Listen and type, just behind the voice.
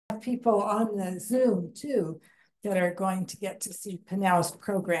people on the Zoom too that are going to get to see Pinau's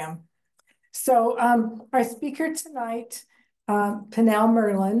program. So our speaker tonight, Pinau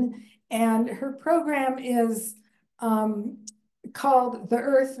Merlin, and her program is called The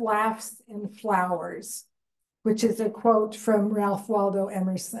Earth Laughs in Flowers, which is a quote from Ralph Waldo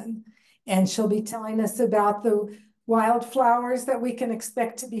Emerson. And she'll be telling us about the wildflowers that we can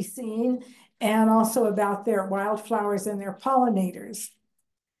expect to be seeing, and also about their wildflowers and their pollinators.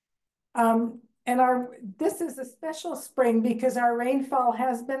 This is a special spring because our rainfall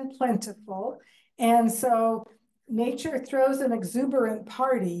has been plentiful. And so nature throws an exuberant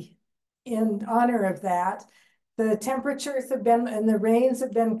party in honor of that. The temperatures have been, and the rains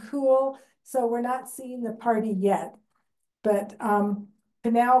have been cool, so we're not seeing the party yet. But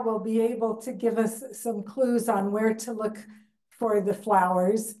Pinau will be able to give us some clues on where to look for the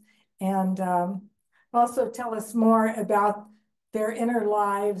flowers, and also tell us more about their inner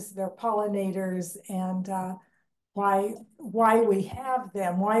lives, their pollinators, and why we have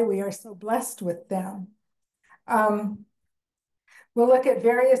them, why we are so blessed with them. We'll look at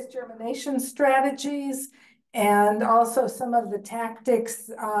various germination strategies and also some of the tactics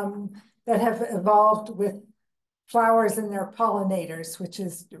that have evolved with flowers and their pollinators, which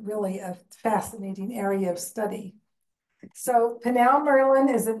is really a fascinating area of study. So Pinau Merlin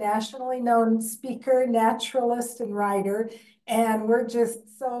is a nationally known speaker, naturalist, and writer, and we're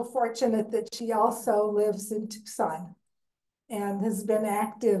just so fortunate that she also lives in Tucson and has been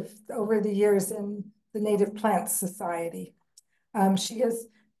active over the years in the Native Plants Society. She has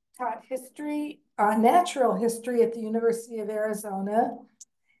taught history, natural history at the University of Arizona,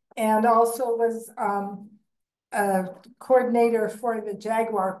 and also was a coordinator for the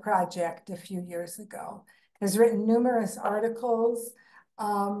Jaguar Project a few years ago. Has written numerous articles,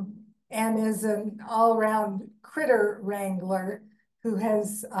 and is an all-around critter wrangler who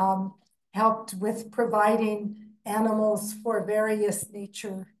has helped with providing animals for various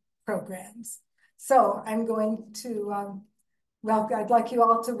nature programs. So I'm going to I'd like you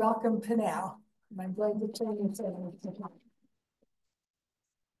all to welcome Pinau. I'm going to turn this over to her.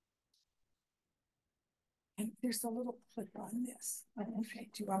 And there's a little clip on this. Okay,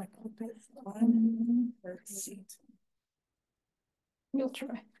 do you want to clip it on or seat? We'll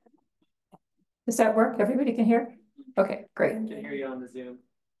try. Does that work? Everybody can hear? Okay, great. I can hear you on the Zoom.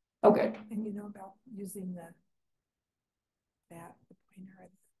 Oh, good. And you know about using the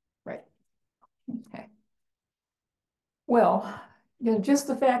pointer. Right. Okay. Well, just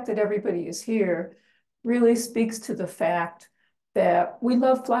the fact that everybody is here really speaks to the fact that we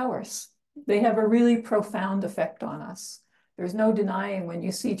love flowers. They have a really profound effect on us. There's no denying when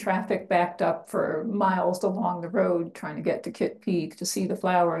you see traffic backed up for miles along the road trying to get to Kitt Peak to see the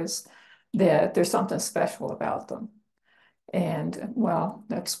flowers, that there's something special about them. And well,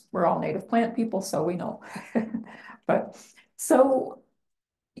 we're all native plant people, so we know. But so,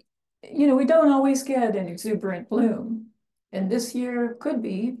 we don't always get an exuberant bloom. And this year could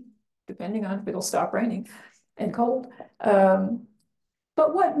be, depending on if it'll stop raining and cold.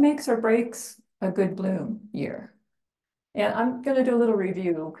 But what makes or breaks a good bloom year? And I'm going to do a little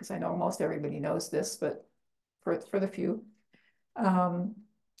review because I know most everybody knows this, but for the few.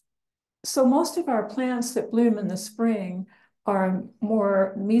 So most of our plants that bloom in the spring are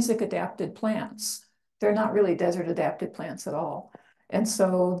more mesic adapted plants. They're not really desert adapted plants at all. And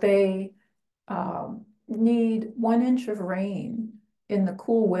so they need 1 inch of rain in the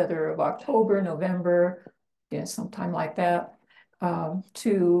cool weather of October, November, sometime like that,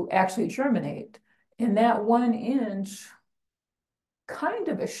 to actually germinate. And that 1 inch kind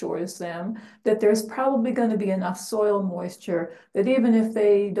of assures them that there's probably going to be enough soil moisture that even if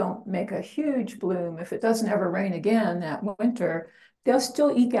they don't make a huge bloom, if it doesn't ever rain again that winter, they'll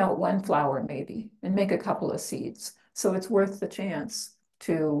still eke out 1 flower maybe and make a couple of seeds. So it's worth the chance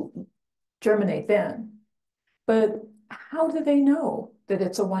to germinate then. But how do they know that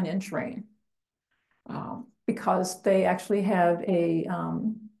it's a 1 inch rain? Because they actually have a,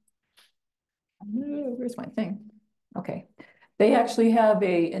 where's my thing? Okay. They actually have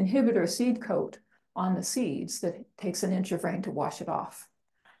a inhibitor seed coat on the seeds that takes 1 inch of rain to wash it off.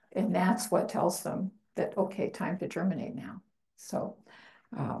 And that's what tells them that, okay, time to germinate now. So,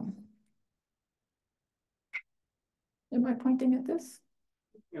 am I pointing at this?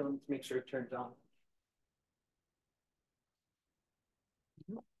 Let's make sure it turns on.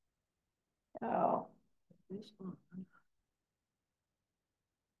 Oh.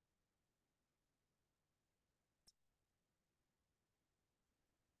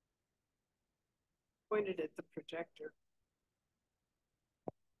 Pointed at the projector.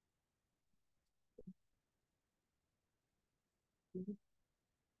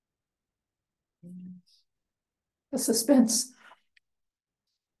 The suspense.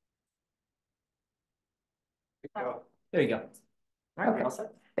 There you go. All right, Okay. we're all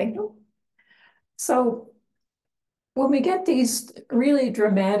set. Thank you. So when we get these really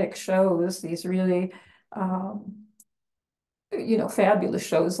dramatic shows, these really, fabulous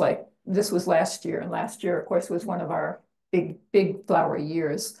shows, like this was last year, and last year, of course, was one of our big flowery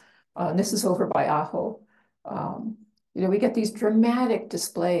years. This is over by Ajo. We get these dramatic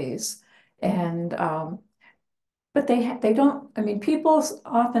displays, and but they don't, I mean, people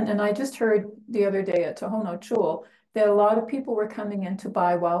often, and I just heard the other day at Tohono Chul, that a lot of people were coming in to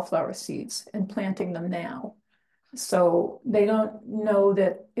buy wildflower seeds and planting them now. So they don't know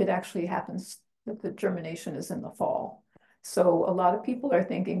that it actually happens, that the germination is in the fall. So a lot of people are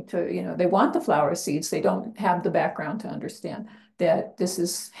thinking they want the flower seeds. They don't have the background to understand that this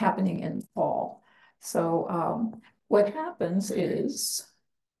is happening in the fall. So what happens is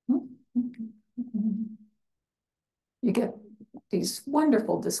you get these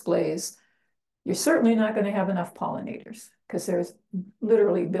wonderful displays. You're certainly not going to have enough pollinators because there's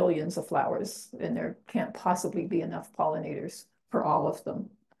literally billions of flowers and there can't possibly be enough pollinators for all of them.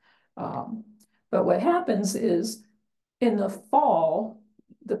 But what happens is in the fall,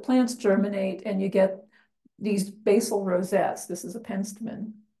 the plants germinate and you get these basal rosettes. This is a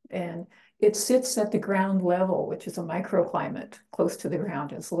penstemon, and it sits at the ground level, which is a microclimate close to the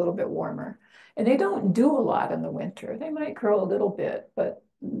ground. It's a little bit warmer. And they don't do a lot in the winter. They might grow a little bit, but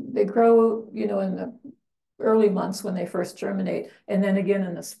they grow, in the early months when they first germinate, and then again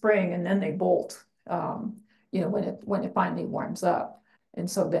in the spring, and then they bolt, when it finally warms up. And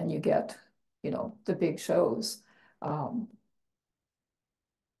so then you get, the big shows.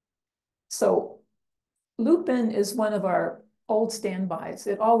 So lupin is one of our old standbys.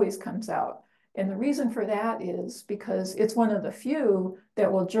 It always comes out. And the reason for that is because it's one of the few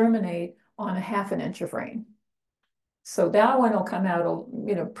that will germinate on a ½ inch of rain. So that one will come out,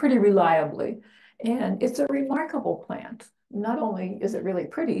 pretty reliably. And it's a remarkable plant. Not only is it really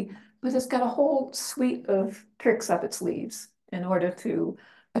pretty, but it's got a whole suite of tricks up its sleeves in order to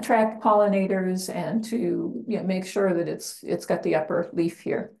attract pollinators and to make sure that it's got the upper leaf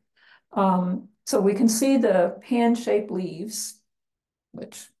here. So we can see the hand-shaped leaves,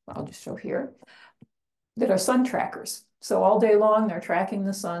 which I'll just show here, that are sun trackers. So all day long, they're tracking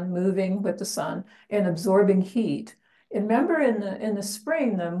the sun, moving with the sun and absorbing heat. And remember, in the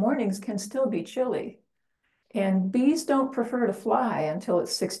spring, the mornings can still be chilly. And bees don't prefer to fly until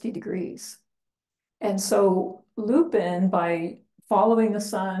it's 60 degrees. And so lupin, by following the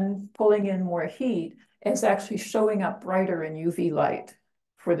sun, pulling in more heat, is actually showing up brighter in UV light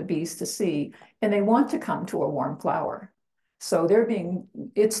for the bees to see. And they want to come to a warm flower. So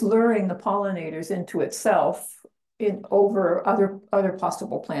it's luring the pollinators into itself over other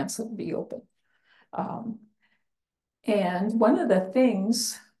possible plants that would be open. And one of the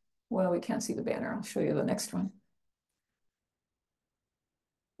things, well, we can't see the banner. I'll show you the next one.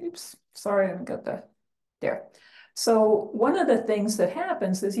 Oops, sorry, I haven't got there. So one of the things that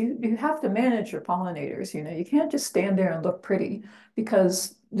happens is you have to manage your pollinators. You can't just stand there and look pretty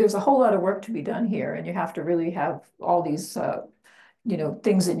because there's a whole lot of work to be done here, and you have to really have all these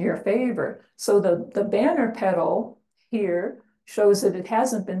things in your favor. So the banner petal here shows that it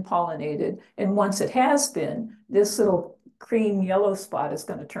hasn't been pollinated, and once it has been, this little cream yellow spot is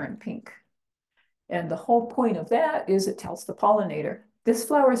going to turn pink. And the whole point of that is it tells the pollinator, this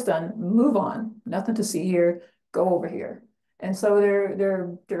flower's done, move on, nothing to see here, go over here. And so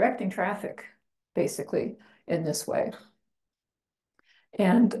they're directing traffic, basically, in this way.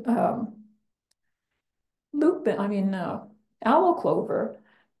 And aloe clover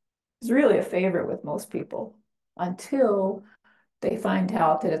is really a favorite with most people until they find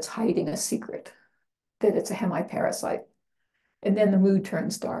out that it's hiding a secret, that it's a hemiparasite. And then the mood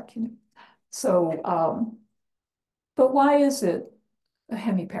turns dark. So, but why is it a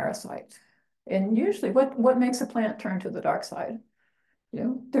hemiparasite? And usually what makes a plant turn to the dark side?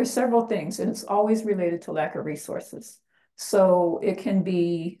 There's several things, and it's always related to lack of resources. So it can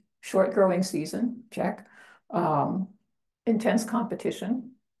be short growing season, check. Intense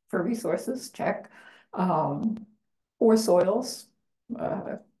competition for resources, check. Poor soils,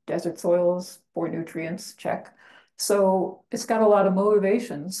 desert soils, poor nutrients, check. So it's got a lot of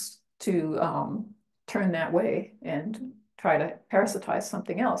motivations to turn that way and try to parasitize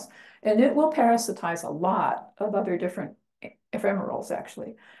something else. And it will parasitize a lot of other different ephemerals,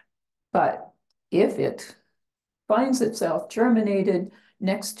 actually. But if it finds itself germinated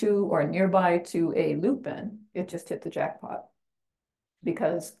next to or nearby to a lupin, it just hit the jackpot.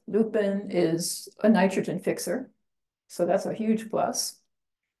 Because lupin is a nitrogen fixer, so that's a huge plus.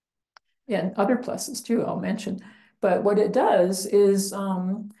 And other pluses too, I'll mention. But what it does is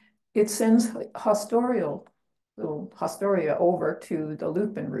it sends little hostoria over to the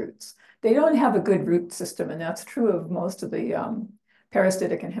lupin roots. They don't have a good root system, and that's true of most of the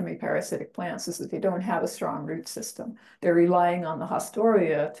parasitic and hemiparasitic plants, is that they don't have a strong root system. They're relying on the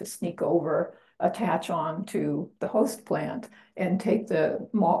hostoria to sneak over, attach on to the host plant, and take the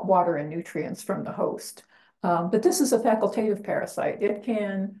water and nutrients from the host. But this is a facultative parasite. It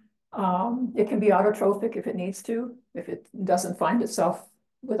can be autotrophic if it needs to, if it doesn't find itself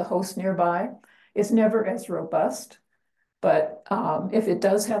with a host nearby. It's never as robust, but if it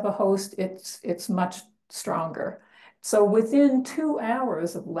does have a host, it's much stronger. So within 2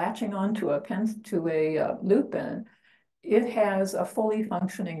 hours of latching onto a lupin, it has a fully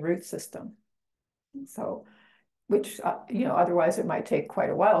functioning root system. So, which otherwise it might take quite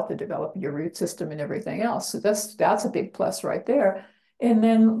a while to develop your root system and everything else. So that's a big plus right there. And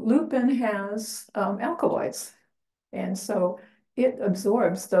then lupin has alkaloids, and so it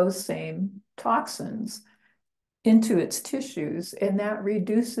absorbs those same toxins into its tissues, and that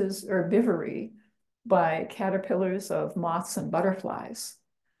reduces herbivory by caterpillars of moths and butterflies.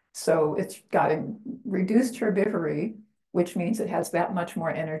 So it's got a reduced herbivory, which means it has that much more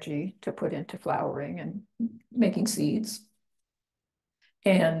energy to put into flowering and making seeds.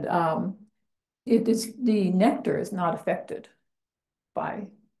 And the nectar is not affected by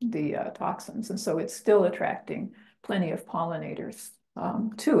the toxins, and so it's still attracting plenty of pollinators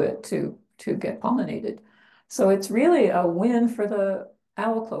to it to get pollinated. So it's really a win for the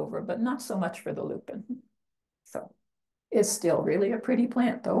owl clover, but not so much for the lupin. So it's still really a pretty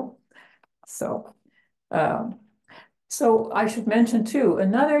plant, though. So so I should mention too,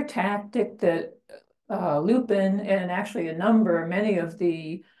 another tactic that lupin and actually many of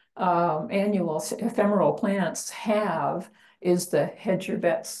the annual ephemeral plants have is the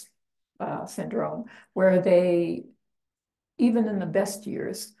hedge-your-bets syndrome, where they, even in the best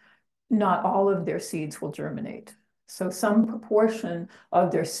years, not all of their seeds will germinate. So some proportion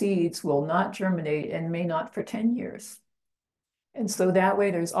of their seeds will not germinate and may not for 10 years. And so that way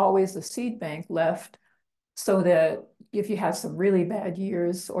there's always a seed bank left, so that if you have some really bad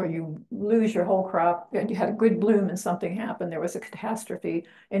years or you lose your whole crop and you had a good bloom and something happened, there was a catastrophe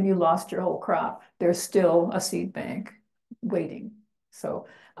and you lost your whole crop, there's still a seed bank waiting. So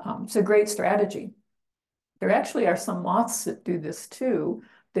it's a great strategy. There actually are some moths that do this too,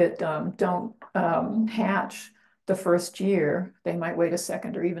 that don't hatch the first year. They might wait a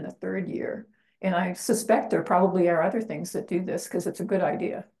second or even a third year. And I suspect there probably are other things that do this because it's a good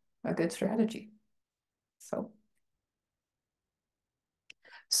idea, a good strategy.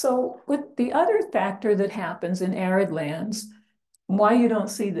 So with the other factor that happens in arid lands, why you don't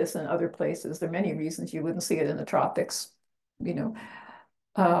see this in other places, there are many reasons you wouldn't see it in the tropics,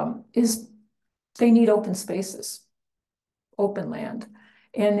 is they need open spaces, open land.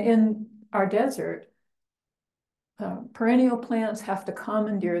 And in our desert, perennial plants have to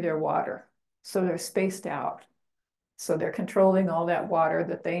commandeer their water. So they're spaced out. So they're controlling all that water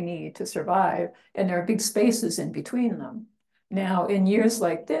that they need to survive. And there are big spaces in between them. Now, in years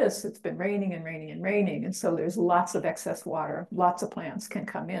like this, it's been raining and raining and raining. And so there's lots of excess water. Lots of plants can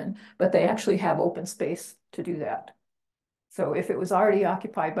come in, but they actually have open space to do that. So if it was already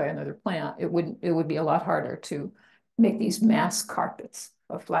occupied by another plant, it would be a lot harder to make these mass carpets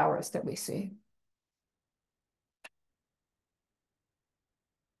of flowers that we see.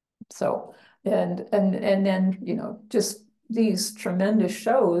 So, and then, just these tremendous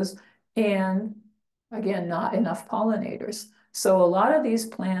shows, and again, not enough pollinators. So a lot of these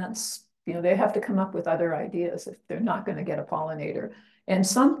plants, they have to come up with other ideas if they're not going to get a pollinator. And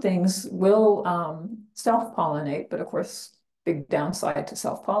some things will self-pollinate, but of course, big downside to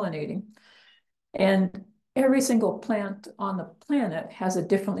self-pollinating. And every single plant on the planet has a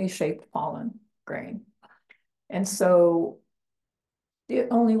differently shaped pollen grain. And so it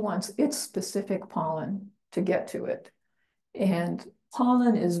only wants its specific pollen to get to it. And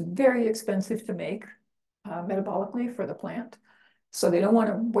pollen is very expensive to make metabolically for the plant. So they don't want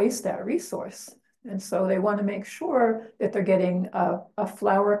to waste that resource. And so they want to make sure that they're getting a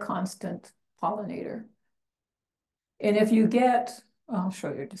flower constant pollinator. And if you get, I'll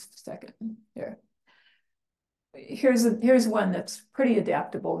show you just a second here. Here's one that's pretty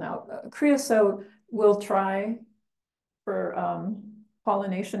adaptable now. Creosote will try for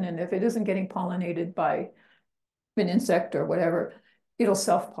pollination, and if it isn't getting pollinated by an insect or whatever, it'll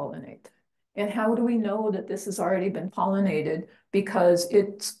self-pollinate. And how do we know that this has already been pollinated? Because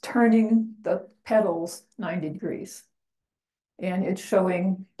it's turning the petals 90 degrees. And it's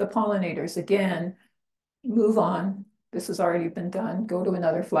showing the pollinators again, move on. This has already been done, go to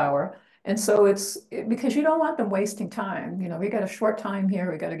another flower. And so because you don't want them wasting time, we got a short time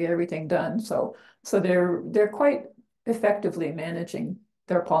here, we got to get everything done. So they're quite effectively managing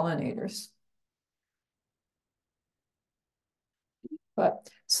their pollinators. But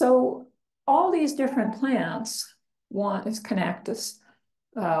so all these different plants, one is connectus.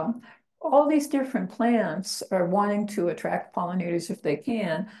 All these different plants are wanting to attract pollinators if they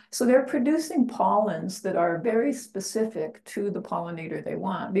can. So they're producing pollens that are very specific to the pollinator they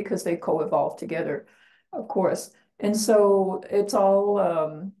want because they co-evolve together, of course. And so it's all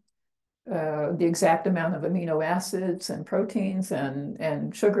the exact amount of amino acids and proteins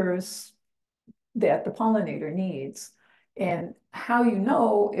and sugars that the pollinator needs. And how you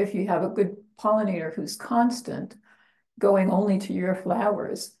know if you have a good pollinator who's constant going only to your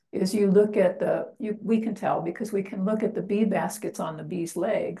flowers is you look at we can tell because we can look at the bee baskets on the bee's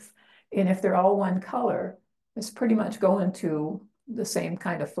legs. And if they're all one color, it's pretty much going to the same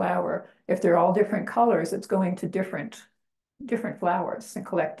kind of flower. If they're all different colors, it's going to different flowers and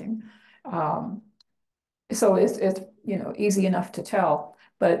collecting. So it's easy enough to tell,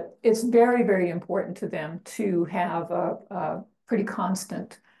 but it's very, very important to them to have a pretty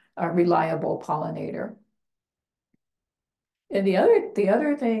constant, reliable pollinator. And the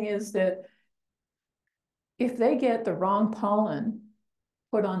other thing is that if they get the wrong pollen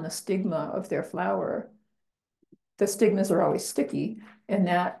put on the stigma of their flower, the stigmas are always sticky, and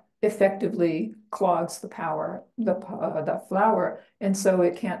that effectively clogs the flower, and so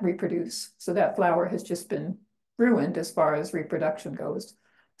it can't reproduce. So that flower has just been ruined as far as reproduction goes.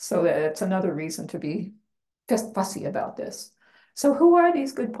 So that's another reason to be just fussy about this. So who are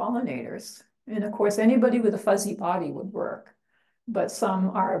these good pollinators? And of course, anybody with a fuzzy body would work, but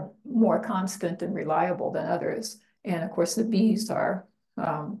some are more constant and reliable than others. And of course, the bees are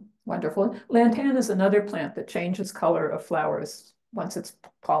wonderful. Lantana is another plant that changes color of flowers once it's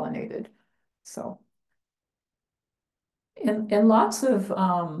pollinated. So, and lots of,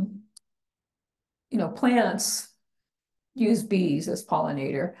 plants use bees as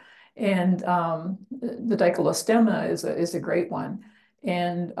pollinator. And the dichelostemma is a great one.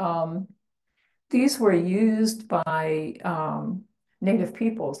 And these were used by native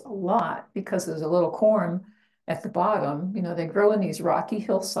peoples a lot because there's a little corm at the bottom. They grow in these rocky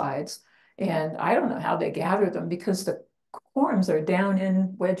hillsides, and I don't know how they gather them because the corms are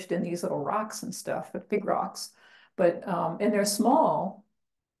wedged in these little rocks and stuff, but big rocks. But and they're small,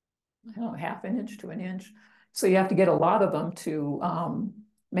 I don't know, half an inch to an inch. So you have to get a lot of them to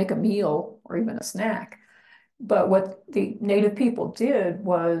make a meal or even a snack. But what the native people did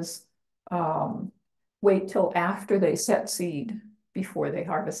was wait till after they set seed before they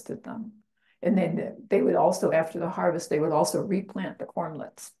harvested them. And then they would also, after the harvest, they would also replant the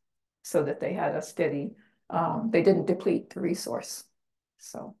cormlets so that they had a steady, they didn't deplete the resource.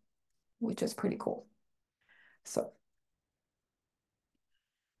 So, which is pretty cool. So,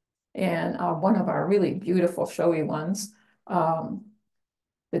 and one of our really beautiful showy ones, the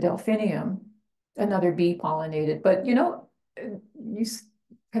delphinium, another bee pollinated, but you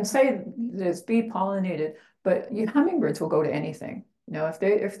can say that it's bee pollinated, but hummingbirds will go to anything. If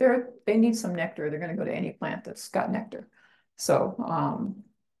they need some nectar, they're going to go to any plant that's got nectar. So,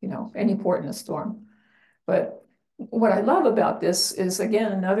 any port in a storm. But what I love about this is,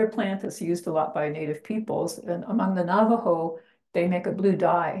 again, another plant that's used a lot by native peoples. And among the Navajo, they make a blue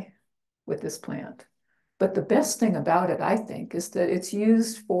dye with this plant. But the best thing about it, I think, is that it's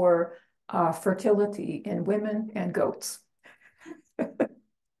used for fertility in women and goats.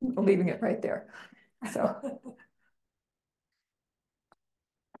 Leaving it right there. So.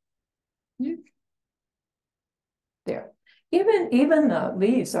 There. Even the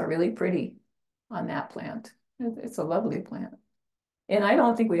leaves are really pretty on that plant. It's a lovely plant. And I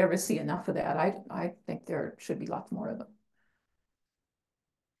don't think we ever see enough of that. I think there should be lots more of them.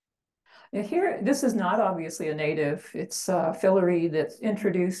 Now here, this is not obviously a native. It's filary that's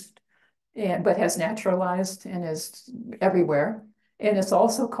introduced but has naturalized and is everywhere. And it's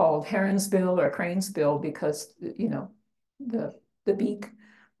also called heron's bill or crane's bill because, the beak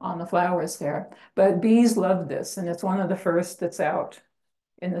on the flowers there. But bees love this, and it's one of the first that's out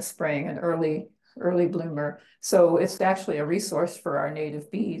in the spring, an early bloomer. So it's actually a resource for our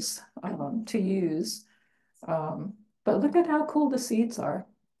native bees to use. But look at how cool the seeds are.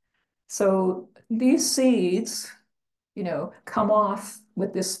 So these seeds, come off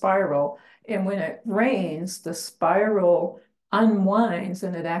with this spiral, and when it rains, the spiral unwinds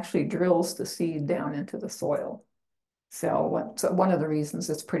and it actually drills the seed down into the soil. So one of the reasons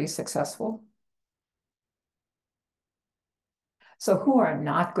it's pretty successful. So who are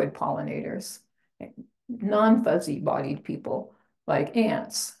not good pollinators? Non-fuzzy bodied people like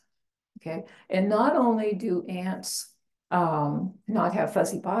ants. okay? And not only do ants not have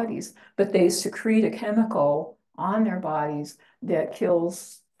fuzzy bodies, but they secrete a chemical on their bodies that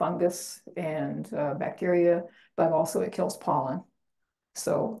kills fungus and bacteria, but also it kills pollen.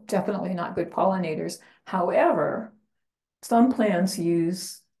 So definitely not good pollinators. However, some plants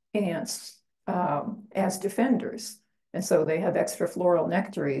use ants as defenders. And so they have extra floral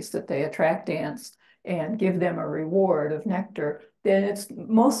nectaries that they attract ants and give them a reward of nectar. Then it's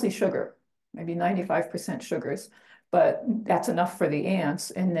mostly sugar, maybe 95% sugars, but that's enough for the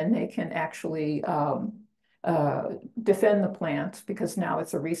ants. And then they can actually defend the plant because now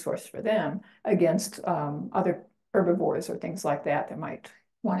it's a resource for them against other herbivores or things like that that might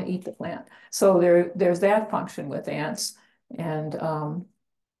want to eat the plant. So there's that function with ants. And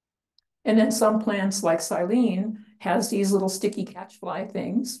then some plants like Silene has these little sticky catchfly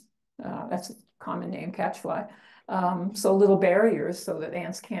things. That's a common name, catchfly. So little barriers so that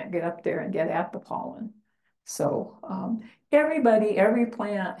ants can't get up there and get at the pollen. So every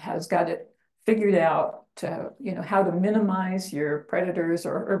plant has got it figured out to, how to minimize your predators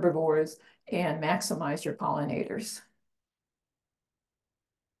or herbivores and maximize your pollinators.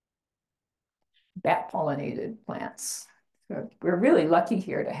 Bat pollinated plants. So we're really lucky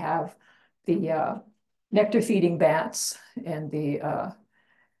here to have the nectar feeding bats and the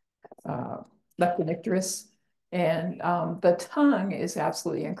Leptonicterus. And the tongue is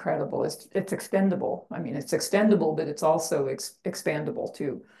absolutely incredible. It's extendable. I mean, it's extendable, but it's also expandable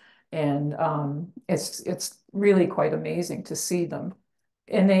too. And it's really quite amazing to see them.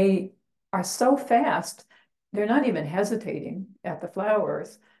 And they are so fast, they're not even hesitating at the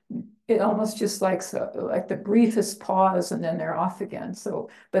flowers. It almost just like the briefest pause and then they're off again. So,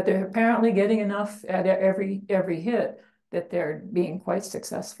 but they're apparently getting enough at every hit that they're being quite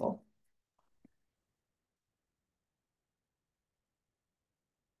successful.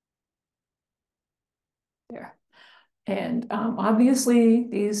 There. And obviously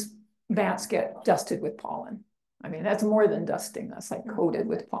these bats get dusted with pollen. I mean, that's more than dusting, that's like coated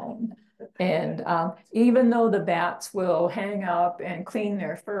with pollen. And even though the bats will hang up and clean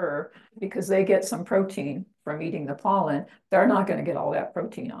their fur because they get some protein from eating the pollen, they're not going to get all that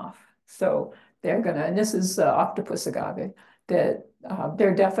protein off. So they're going to, and this is octopus agave, that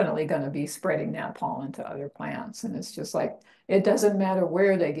they're definitely going to be spreading that pollen to other plants. And it's just like, it doesn't matter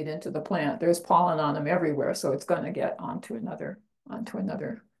where they get into the plant, there's pollen on them everywhere. So it's going to get onto another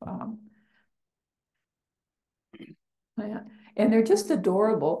plant. And they're just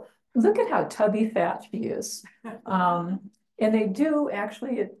adorable. Look at how tubby fat she is. And they do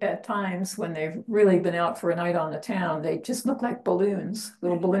actually at times when they've really been out for a night on the town, they just look like balloons,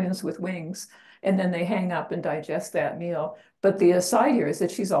 little balloons with wings. And then they hang up and digest that meal. But the aside here is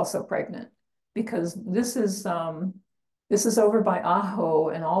that she's also pregnant because this is over by Ajo,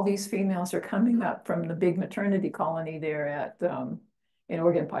 and all these females are coming up from the big maternity colony there at in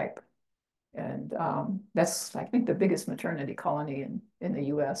Organ Pipe. And that's, I think, the biggest maternity colony in the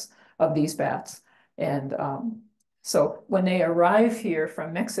US of these bats. And so when they arrive here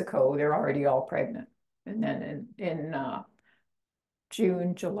from Mexico, they're already all pregnant. And then in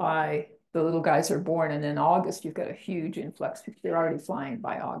June, July, the little guys are born. And then August, you've got a huge influx because they're already flying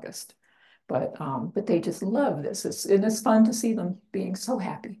by August. But they just love this. And it's fun to see them being so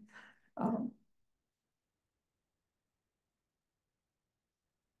happy.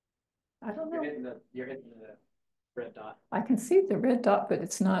 I don't know. You're hitting the red dot. I can see the red dot, but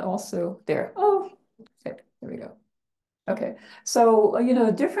it's not also there. Oh, okay, there we go. Okay, so,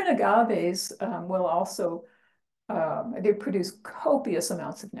 different agaves will also, they produce copious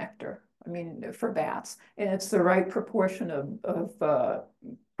amounts of nectar. I mean, for bats, and it's the right proportion of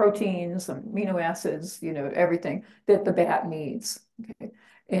proteins, amino acids, everything that the bat needs. Okay,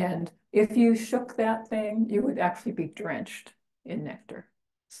 and if you shook that thing, you would actually be drenched in nectar.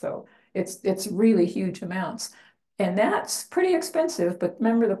 So it's really huge amounts. And that's pretty expensive, but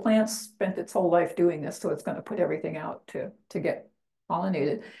remember the plant spent its whole life doing this, so it's going to put everything out to get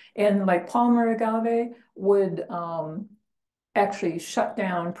pollinated. And like Palmer agave would actually shut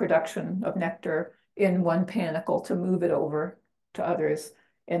down production of nectar in one panicle to move it over to others.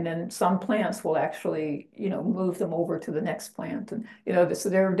 And then some plants will actually, move them over to the next plant. And, so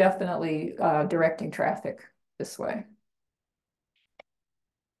they're definitely directing traffic this way.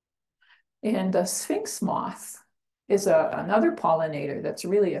 And the sphinx moth is another pollinator that's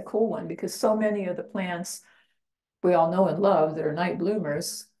really a cool one because so many of the plants we all know and love that are night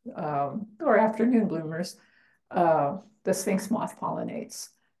bloomers or afternoon bloomers, the sphinx moth pollinates.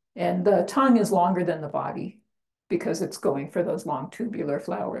 And the tongue is longer than the body because it's going for those long tubular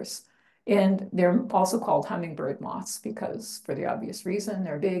flowers. And they're also called hummingbird moths because for the obvious reason,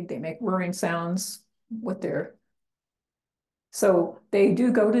 they're big, they make whirring sounds with their. So they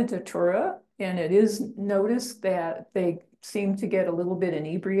do go to Datura, and it is noticed that they seem to get a little bit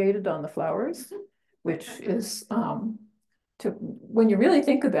inebriated on the flowers, which is when you really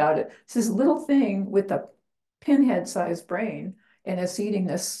think about it, it's this little thing with a pinhead-sized brain, and it's eating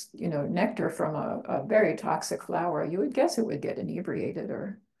this, nectar from a very toxic flower. You would guess it would get inebriated,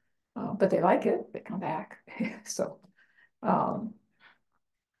 or, but they like it. They come back. So,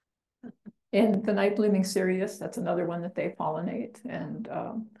 and the night blooming cereus, that's another one that they pollinate, and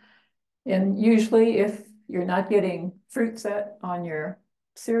usually if you're not getting fruit set on your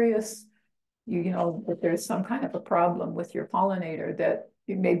cereus, you know that there's some kind of a problem with your pollinator, that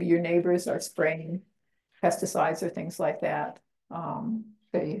maybe your neighbors are spraying pesticides or things like that.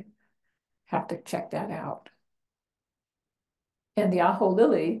 They have to check that out. And the ajo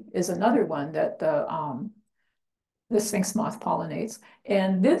lily is another one that the sphinx moth pollinates.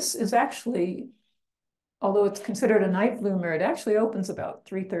 And this is actually, although it's considered a night bloomer, it actually opens about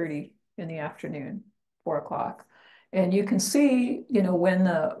 3:30 in the afternoon, 4 o'clock. And you can see, when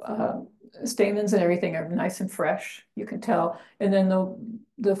the stamens and everything are nice and fresh, you can tell. And then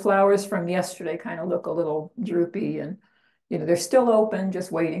the flowers from yesterday kind of look a little droopy, and they're still open, just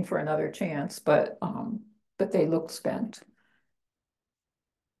waiting for another chance, but they look spent.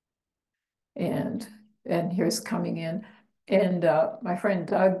 And here's coming in, and my friend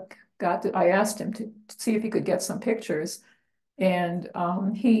Doug I asked him to see if he could get some pictures, and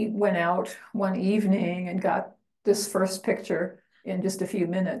he went out one evening and got this first picture in just a few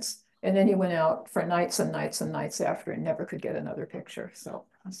minutes. And then he went out for nights and nights and nights after and never could get another picture. So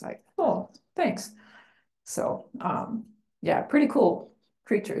I was like, oh, thanks. So yeah, pretty cool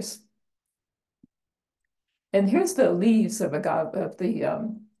creatures. And here's the leaves of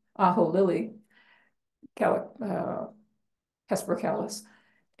the ajo lily, Hesperocallis,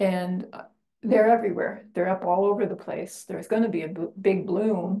 and they're everywhere. They're up all over the place. There's going to be a big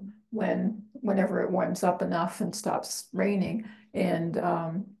bloom whenever it warms up enough and stops raining. And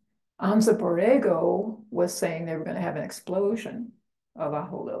Anza Borrego was saying they were going to have an explosion of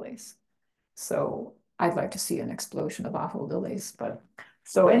ajo lilies. So I'd like to see an explosion of ajo lilies. But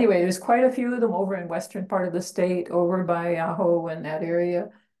so anyway, there's quite a few of them over in western part of the state, over by Ajo and that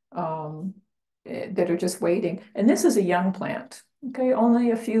area, that are just waiting. And this is a young plant, okay, only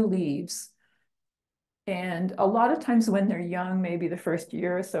a few leaves. And a lot of times when they're young, maybe the first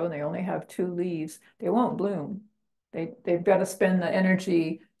year or so, and they only have 2 leaves, they won't bloom. They've got to spend the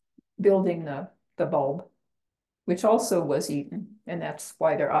energy building the bulb, which also was eaten. And that's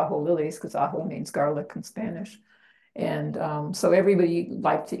why they're ajo lilies, because ajo means garlic in Spanish. And so everybody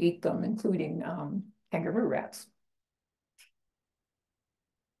liked to eat them, including kangaroo rats.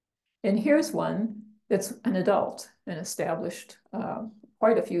 And here's one that's an adult, an established,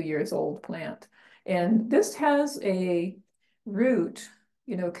 quite a few years old plant. And this has a root,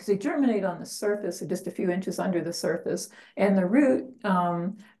 because they germinate on the surface, or just a few inches under the surface. And the root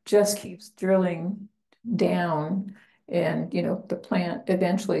just keeps drilling down. And, the plant,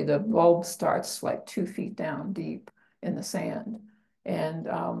 eventually the bulb starts like 2 feet down deep in the sand. And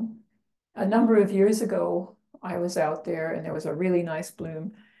a number of years ago, I was out there and there was a really nice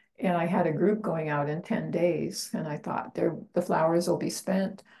bloom. And I had a group going out in 10 days, and I thought the flowers will be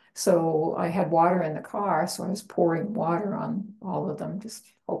spent. So I had water in the car, so I was pouring water on all of them, just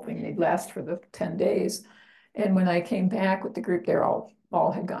hoping they'd last for the 10 days. And when I came back with the group, they're all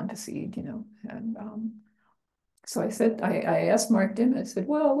had gone to seed, And so I said, I asked Mark Dimmitt, I said,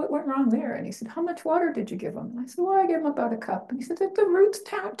 well, what went wrong there? And he said, how much water did you give them? And I said, well, I gave them about a cup. And he said, the root's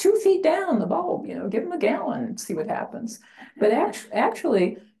 2 feet down the bulb, give them a gallon and see what happens. But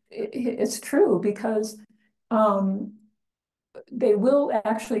actually, it's true, because they will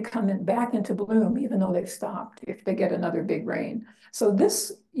actually come back into bloom even though they've stopped if they get another big rain. So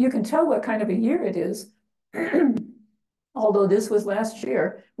this, you can tell what kind of a year it is, although this was last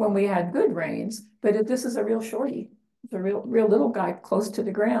year when we had good rains, but this is a real shorty. It's a real little guy close to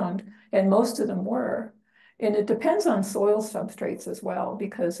the ground, and most of them were. And it depends on soil substrates as well,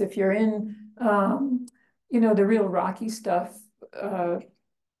 because if you're in, the real rocky stuff,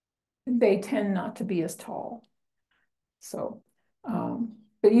 they tend not to be as tall. So,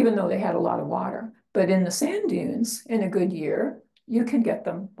 but even though they had a lot of water, but in the sand dunes, in a good year, you can get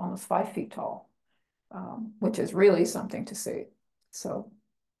them almost 5 feet tall, which is really something to see. So,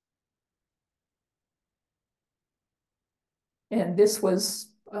 and this was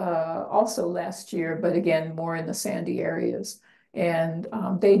also last year, but again, more in the sandy areas. And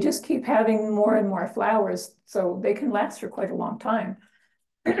they just keep having more and more flowers, so they can last for quite a long time.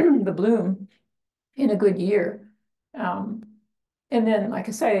 the bloom in a good year. And then, like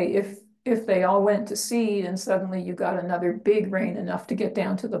I say, if they all went to seed and suddenly you got another big rain enough to get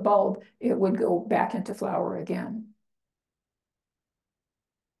down to the bulb, it would go back into flower again.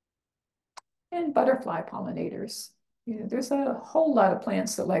 And butterfly pollinators. You know, there's a whole lot of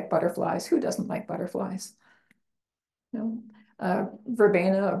plants that like butterflies. Who doesn't like butterflies? You know,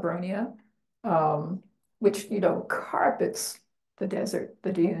 Verbena abronia, which, you know, carpets the desert,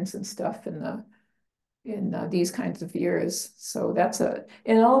 the dunes and stuff in these kinds of years. So that's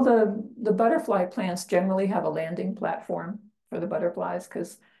and all the butterfly plants generally have a landing platform for the butterflies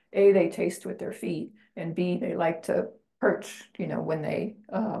because A, they taste with their feet, and B, they like to perch, you know, when they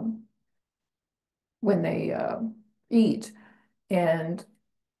eat. And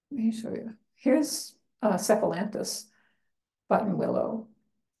let me show you. Here's Cephalanthus button willow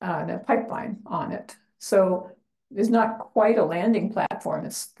and a pipeline on it. So it's not quite a landing platform.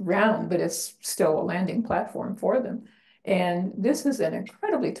 It's round, but it's still a landing platform for them. And this is an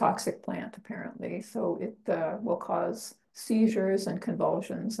incredibly toxic plant, apparently. So it will cause seizures and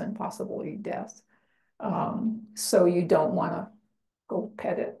convulsions and possibly death. So you don't want to go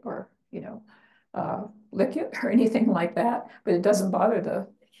pet it or, you know, lick it or anything like that. But it doesn't bother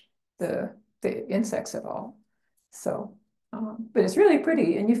the insects at all. So. But it's really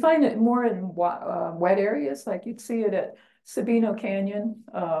pretty, and you find it more in wet areas, like you'd see it at Sabino Canyon,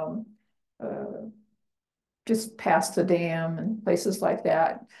 just past the dam and places like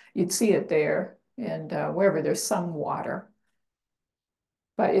that. You'd see it there, and wherever there's some water.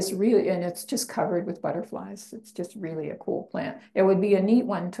 But it's really, and it's just covered with butterflies. It's just really a cool plant. It would be a neat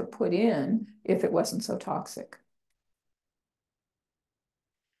one to put in if it wasn't so toxic.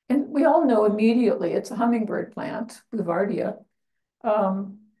 And we all know immediately it's a hummingbird plant, Bouvardia. But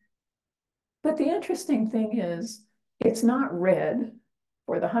the interesting thing is it's not red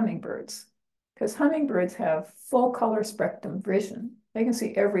for the hummingbirds because hummingbirds have full color spectrum vision. They can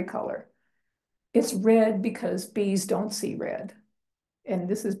see every color. It's red because bees don't see red. And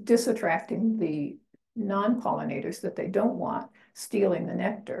this is disattracting the non-pollinators that they don't want, stealing the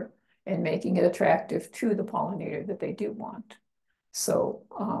nectar and making it attractive to the pollinator that they do want. So,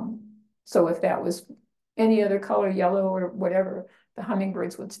 so if that was any other color, yellow or whatever, the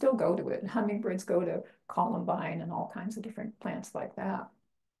hummingbirds would still go to it. And hummingbirds go to columbine and all kinds of different plants like that.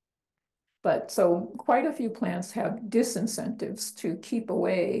 But so quite a few plants have disincentives to keep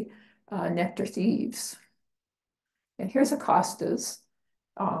away nectar thieves. And here's Acosta's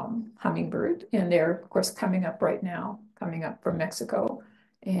hummingbird, and they're of course coming up right now, coming up from Mexico.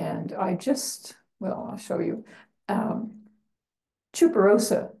 And well, I'll show you.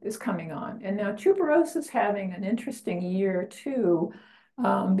 Tuberosa is coming on. And now Tuberosa is having an interesting year too.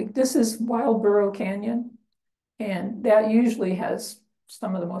 This is Wildflowers Canyon, and that usually has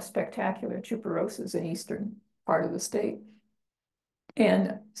some of the most spectacular tuberosas in eastern part of the state.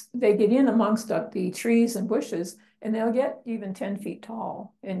 And they get in amongst the trees and bushes, and they'll get even 10 feet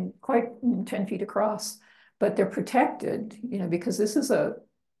tall and quite 10 feet across, but they're protected, you know, because this is a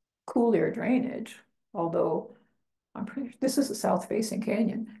cool air drainage, although I'm pretty sure this is a south-facing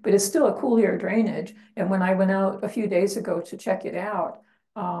canyon, but it's still a cool air drainage. And when I went out a few days ago to check it out,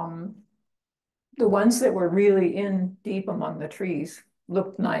 the ones that were really in deep among the trees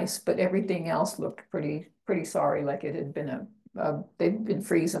looked nice, but everything else looked pretty sorry, like it had been they'd been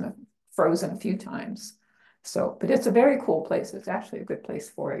frozen a few times. So, but it's a very cool place. It's actually a good place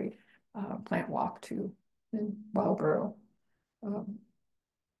for a plant walk too in Wildboro.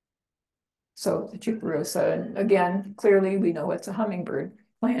 So the tuberosa, and again, clearly we know it's a hummingbird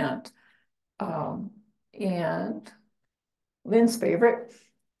plant. And Lynn's favorite,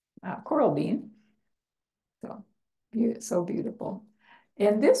 coral bean. So beautiful.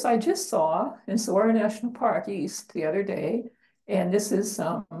 And this I just saw in Saguaro National Park East the other day. And this is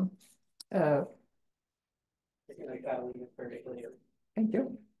thank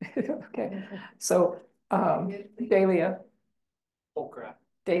you. Okay. So Dahlia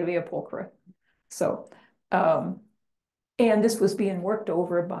pulchra. So, and this was being worked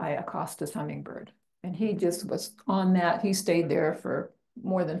over by Acosta's hummingbird. And he just was on that. He stayed there for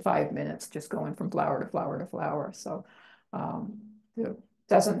more than 5 minutes, just going from flower to flower to flower. So it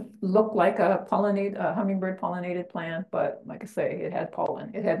doesn't look like a hummingbird pollinated plant, but like I say, it had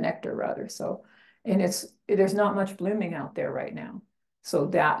pollen, it had nectar rather. So, and there's not much blooming out there right now. So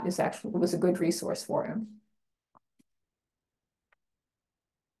that was a good resource for him.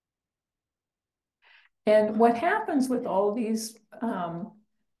 And what happens with all these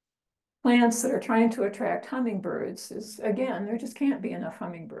plants that are trying to attract hummingbirds is, again, there just can't be enough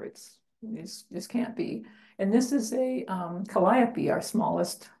hummingbirds. This can't be. And this is a calliope, our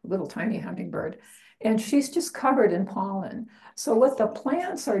smallest little tiny hummingbird. And she's just covered in pollen. So what the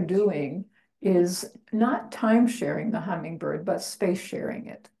plants are doing is not time sharing the hummingbird, but space sharing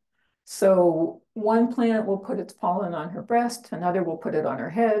it. So one plant will put its pollen on her breast, another will put it on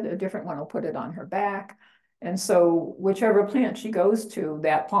her head, a different one will put it on her back. And so whichever plant she goes to,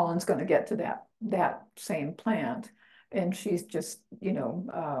 that pollen's going to get to that same plant. And she's just,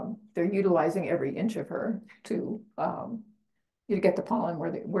 they're utilizing every inch of her to get the pollen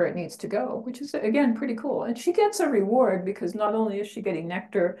where it needs to go, which is, again, pretty cool. And she gets a reward because not only is she getting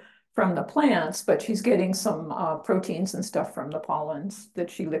nectar from the plants, but she's getting some proteins and stuff from the pollens that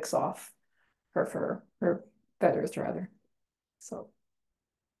she licks off her fur, her feathers rather. So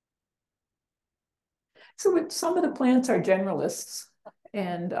some of the plants are generalists,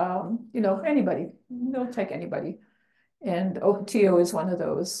 and anybody, they'll take anybody. And Ocotillo is one of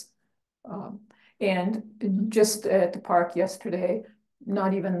those. And just at the park yesterday,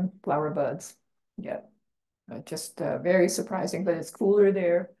 not even flower buds yet. Just very surprising, but it's cooler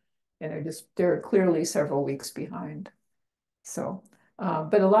there, and they're clearly several weeks behind. So,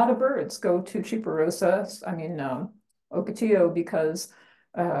 but a lot of birds go to Chiparosa, Ocotillo, because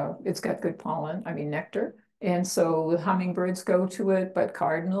it's got good pollen, nectar. And so hummingbirds go to it, but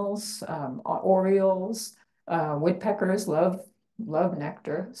cardinals, orioles, woodpeckers love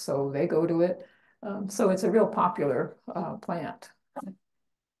nectar, so they go to it. So it's a real popular plant.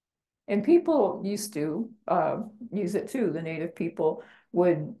 And people used to use it too. The native people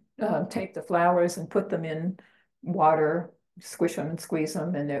would take the flowers and put them in water, squish them and squeeze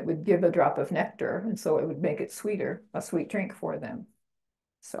them, and it would give a drop of nectar. And so it would make it sweeter, a sweet drink for them.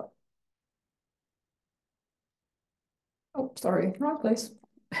 So, oh, sorry, wrong place.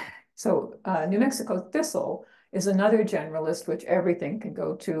 So New Mexico thistle is another generalist, which everything can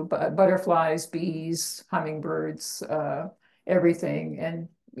go to, butterflies, bees, hummingbirds, everything, and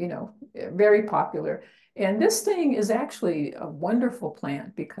very popular. And this thing is actually a wonderful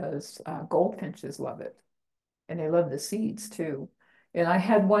plant because goldfinches love it, and they love the seeds too. And I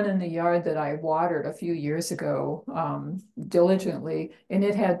had one in the yard that I watered a few years ago diligently, and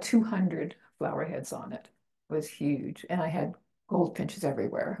it had 200 flower heads on it. It was huge, and I had goldfinches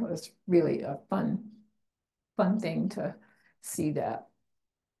everywhere. It was really a fun thing to see that.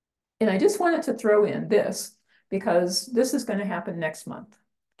 And I just wanted to throw in this because this is going to happen next month.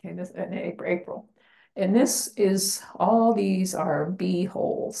 Okay, this in April. And all these are bee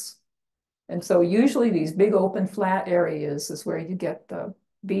holes. And so usually these big open flat areas is where you get the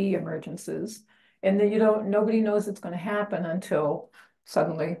bee emergences. And then nobody knows it's going to happen until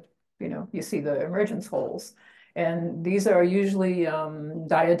suddenly, you see the emergence holes. And these are usually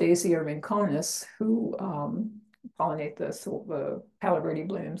Diadacia rinconis who pollinate the Palo Verde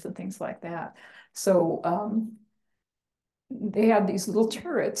blooms and things like that. So they have these little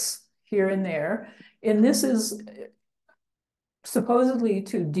turrets here and there. And this is supposedly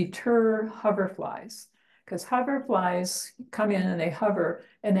to deter hoverflies, because hoverflies come in and they hover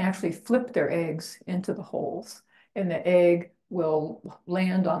and they actually flip their eggs into the holes. And the egg will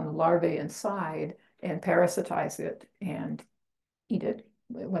land on the larvae inside and parasitize it and eat it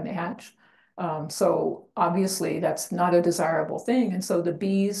when they hatch. So obviously that's not a desirable thing. And so the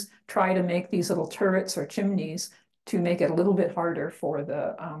bees try to make these little turrets or chimneys to make it a little bit harder for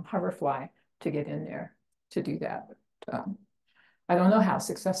the hoverfly to get in there to do that. I don't know how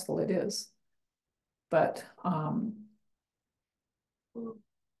successful it is, but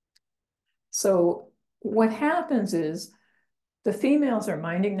so what happens is the females are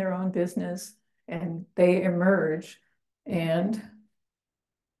minding their own business and they emerge, and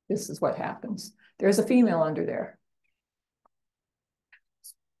this is what happens. There's a female under there.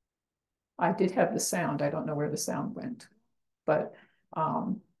 I did have the sound. I don't know where the sound went, but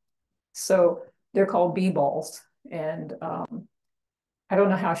so they're called bee balls, and I don't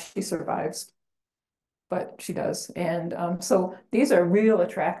know how she survives, but she does. And so these are real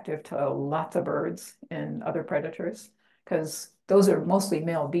attractive to lots of birds and other predators, because those are mostly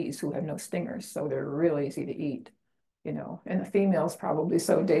male bees who have no stingers, so they're really easy to eat, and the female's probably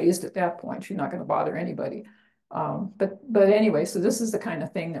so dazed at that point, she's not going to bother anybody. But anyway, so this is the kind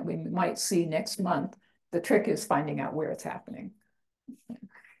of thing that we might see next month. The trick is finding out where it's happening.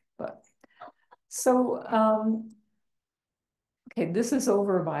 But so, okay, this is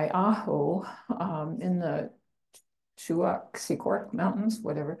over by Ajo in the Sequoia Mountains,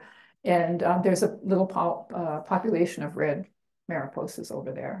 whatever. And there's a little population of red mariposas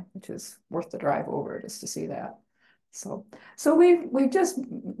over there, which is worth the drive over just to see that. So we've just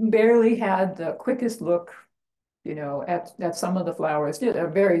barely had the quickest look you know, at some of the flowers, there are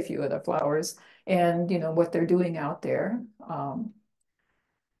very few of the flowers, and, you know, what they're doing out there.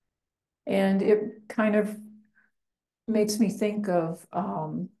 And it kind of makes me think of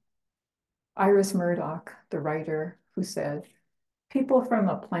Iris Murdoch, the writer, who said, people from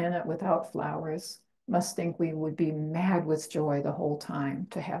a planet without flowers must think we would be mad with joy the whole time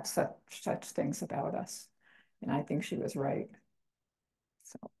to have such things about us. And I think she was right.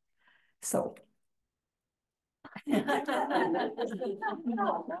 So.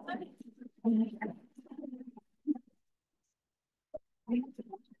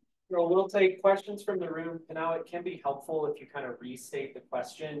 Well, we'll take questions from the room. Now, it can be helpful if you kind of restate the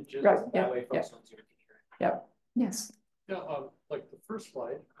question, just Right, that yeah, way folks yeah. don't hear it. Yep. Yes. Yeah, like the first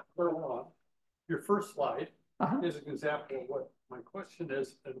slide, your first slide is an example of what my question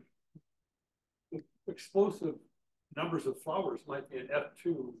is. And explosive numbers of flowers might be an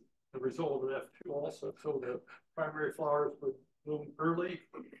F2, the result of an F2 also. So the primary flowers would bloom early,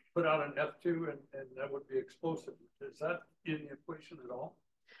 put out an F2, and that would be explosive. Is that in the equation at all?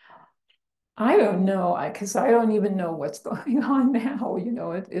 I don't know, because I don't even know what's going on now, you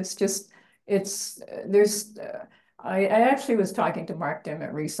know, it's just, there's, I actually was talking to Mark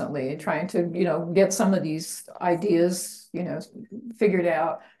Dimmitt recently, trying to, you know, get some of these ideas, you know, figured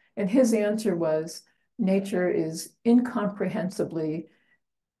out. And his answer was, nature is incomprehensibly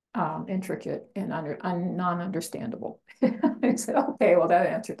intricate and non-understandable. I said, okay, well, that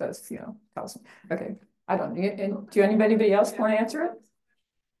answer does, you know, tells me. Okay, I don't, do anybody else want to answer it?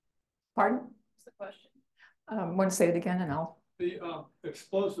 Pardon? What's the question? Want to say it again and I'll. The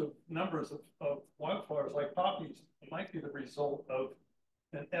explosive numbers of wildflowers like poppies might be the result of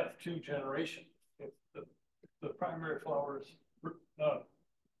an F2 generation. If the primary flowers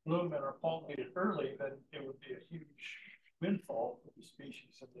bloom and are pollinated early, then it would be a huge windfall for the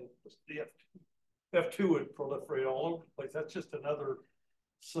species, and the F2 would proliferate all over the place. That's just another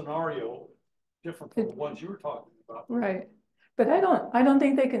scenario different from the ones you were talking about. Right. But I don't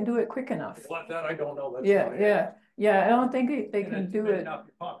think they can do it quick enough. Well, that I don't know. That's Yeah. I don't think they can do it. Not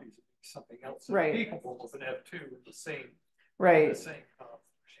be poppies, something else. Right. Capable of an F2 with the same. Right. The same.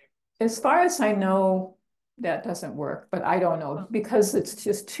 As far as I know, that doesn't work, but I don't know, because it's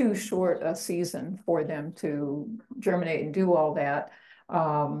just too short a season for them to germinate and do all that.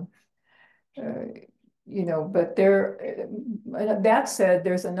 You know, but that said,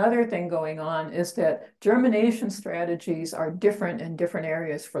 there's another thing going on, is that germination strategies are different in different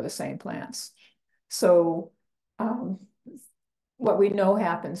areas for the same plants. So what we know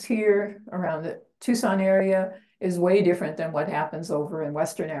happens here around the Tucson area is way different than what happens over in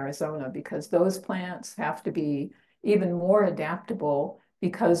Western Arizona, because those plants have to be even more adaptable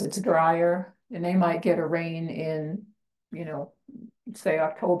because it's drier, and they might get a rain in, you know, say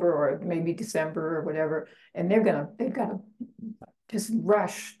October or maybe December or whatever, and they've got to just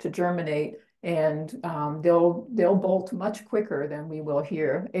rush to germinate, and they'll bolt much quicker than we will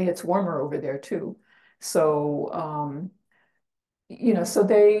here. And it's warmer over there too. So you know, so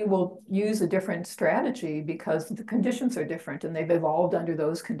they will use a different strategy because the conditions are different, and they've evolved under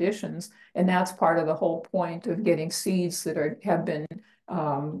those conditions. And that's part of the whole point of getting seeds that have been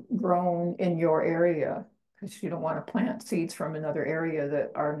grown in your area, because you don't want to plant seeds from another area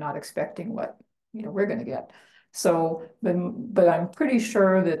that are not expecting what, you know, we're going to get. So, but I'm pretty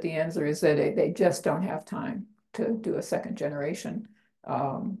sure that the answer is that they just don't have time to do a second generation,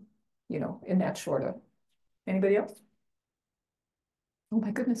 you know, in that short of. Anybody else? Oh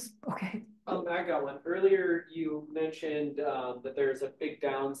my goodness, okay. I got one. Earlier, you mentioned that there's a big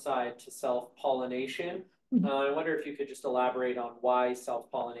downside to self-pollination. I wonder if you could just elaborate on why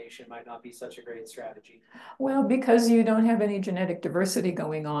self-pollination might not be such a great strategy. Well, because you don't have any genetic diversity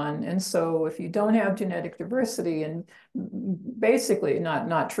going on. And so if you don't have genetic diversity, and basically,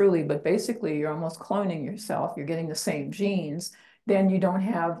 not truly, but basically you're almost cloning yourself, you're getting the same genes, then you don't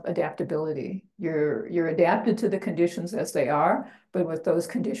have adaptability. You're adapted to the conditions as they are, but with those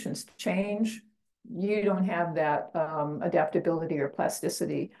conditions change, you don't have that adaptability or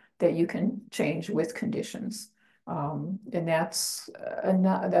plasticity that you can change with conditions. And that's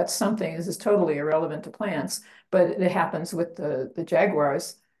something, this is totally irrelevant to plants, but it happens with the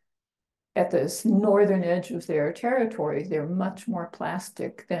jaguars. At this northern edge of their territory, they're much more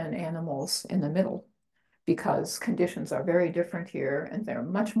plastic than animals in the middle, because conditions are very different here and they're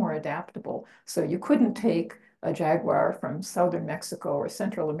much more adaptable. So you couldn't take a jaguar from southern Mexico or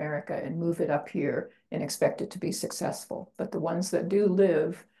Central America and move it up here and expect it to be successful. But the ones that do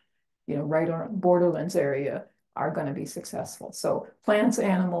live, you know, right on borderlands area are going to be successful. So plants,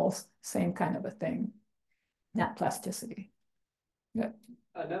 animals, same kind of a thing, not plasticity. Yeah.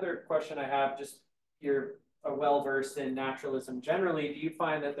 Another question I have, just your are well versed in naturalism generally, do you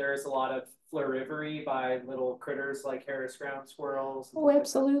find that there's a lot of florivery by little critters like Harris ground squirrels? Oh,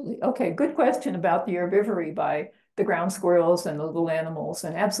 absolutely. Okay, good question about the herbivory by the ground squirrels and the little animals,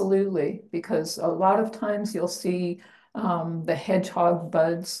 and absolutely, because a lot of times you'll see the hedgehog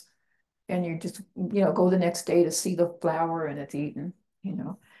buds, and you just, go the next day to see the flower and it's eaten,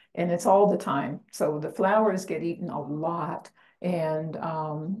 and it's all the time. So the flowers get eaten a lot, and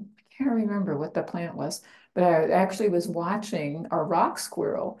I can't remember what the plant was, but I actually was watching a rock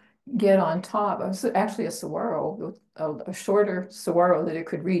squirrel get on top. It was actually a saguaro, a shorter saguaro that it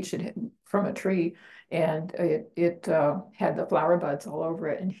could reach it from a tree, and it had the flower buds all over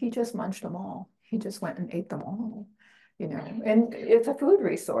it, and he just munched them all. He just went and ate them all. And it's a food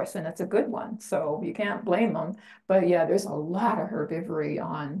resource and it's a good one, so you can't blame them. But yeah, there's a lot of herbivory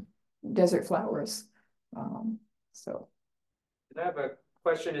on desert flowers. So. I have a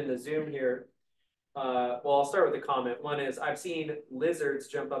question in the Zoom here. Well, I'll start with a comment. One is I've seen lizards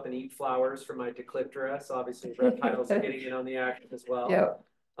jump up and eat flowers from my Dicliptera, so obviously reptiles are getting in on the action as well. Yeah.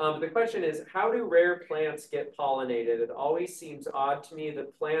 The question is, how do rare plants get pollinated? It always seems odd to me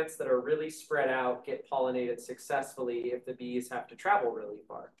that plants that are really spread out get pollinated successfully if the bees have to travel really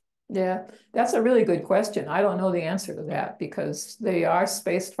far. Yeah, that's a really good question. I don't know the answer to that because they are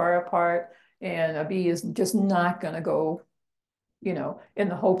spaced far apart, and a bee is just not going to go, in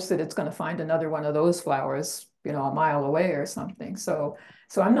the hopes that it's going to find another one of those flowers, a mile away or something. So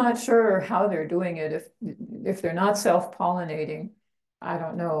I'm not sure how they're doing it if they're not self-pollinating. I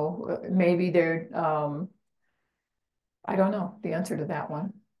don't know. Maybe they're, I don't know the answer to that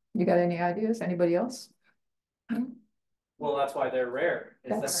one. You got any ideas? Anybody else? Well, that's why they're rare.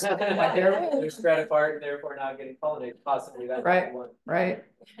 That's why they're spread apart and therefore not getting pollinated. Possibly that's right, one. right.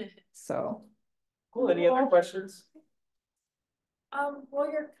 So. Cool. Any other questions?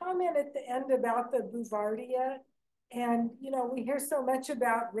 Well, your comment at the end about the Bouvardia, and we hear so much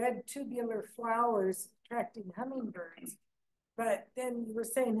about red tubular flowers attracting hummingbirds. But then you were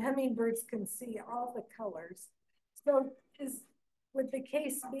saying hummingbirds can see all the colors. So would the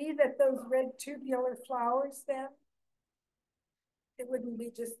case be that those red tubular flowers then? It wouldn't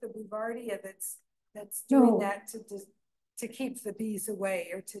be just the Bouvardia that's doing that to keep the bees away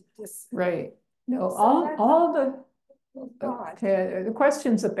or to just right. No, so all the okay, the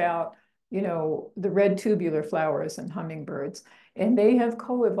questions about the red tubular flowers and hummingbirds, and they have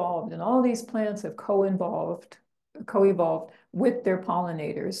co-evolved, and all these plants have co-evolved with their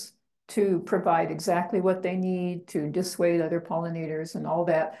pollinators to provide exactly what they need to dissuade other pollinators and all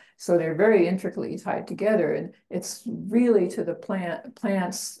that. So they're very intricately tied together, and it's really to the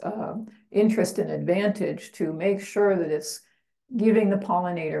plant's interest and advantage to make sure that it's giving the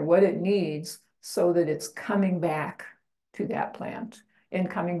pollinator what it needs so that it's coming back to that plant and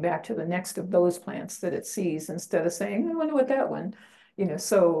coming back to the next of those plants that it sees, instead of saying, I wonder what that one,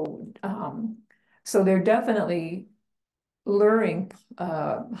 so they're definitely luring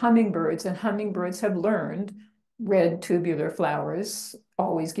hummingbirds, and hummingbirds have learned red tubular flowers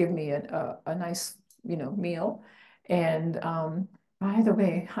always give me a nice, meal. And by the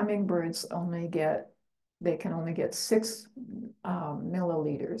way, hummingbirds can only get 6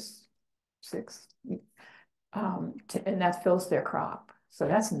 milliliters, and that fills their crop. So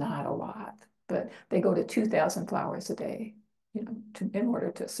that's not a lot, but they go to 2,000 flowers a day, in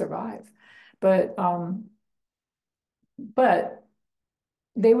order to survive. But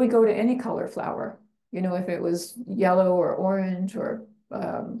they would go to any color flower, if it was yellow or orange or,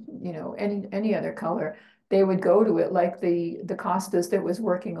 any other color, they would go to it, like the costas that was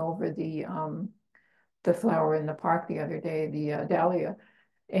working over the flower in the park the other day, the dahlia.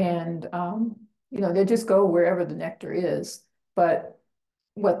 And, they just go wherever the nectar is. But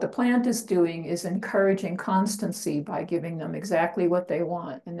what the plant is doing is encouraging constancy by giving them exactly what they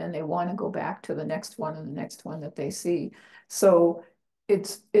want. And then they want to go back to the next one and the next one that they see. So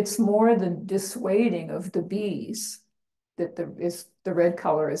it's more the dissuading of the bees that the red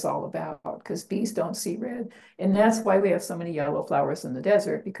color is all about, because bees don't see red. And that's why we have so many yellow flowers in the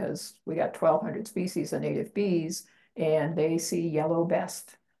desert, because we got 1,200 species of native bees and they see yellow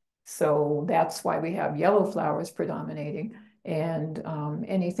best. So that's why we have yellow flowers predominating. And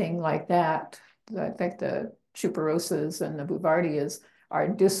anything like that, I think the tuberoses and the bouvardias are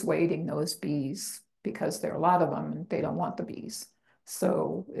dissuading those bees, because there are a lot of them and they don't want the bees.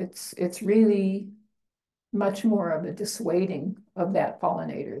 So it's really much more of a dissuading of that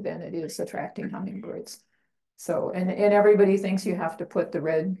pollinator than it is attracting hummingbirds. So, and everybody thinks you have to put the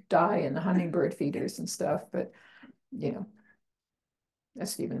red dye in the hummingbird feeders and stuff, but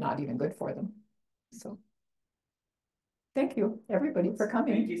that's not even good for them. So thank you, everybody, for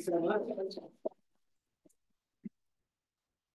coming. Thank you so much.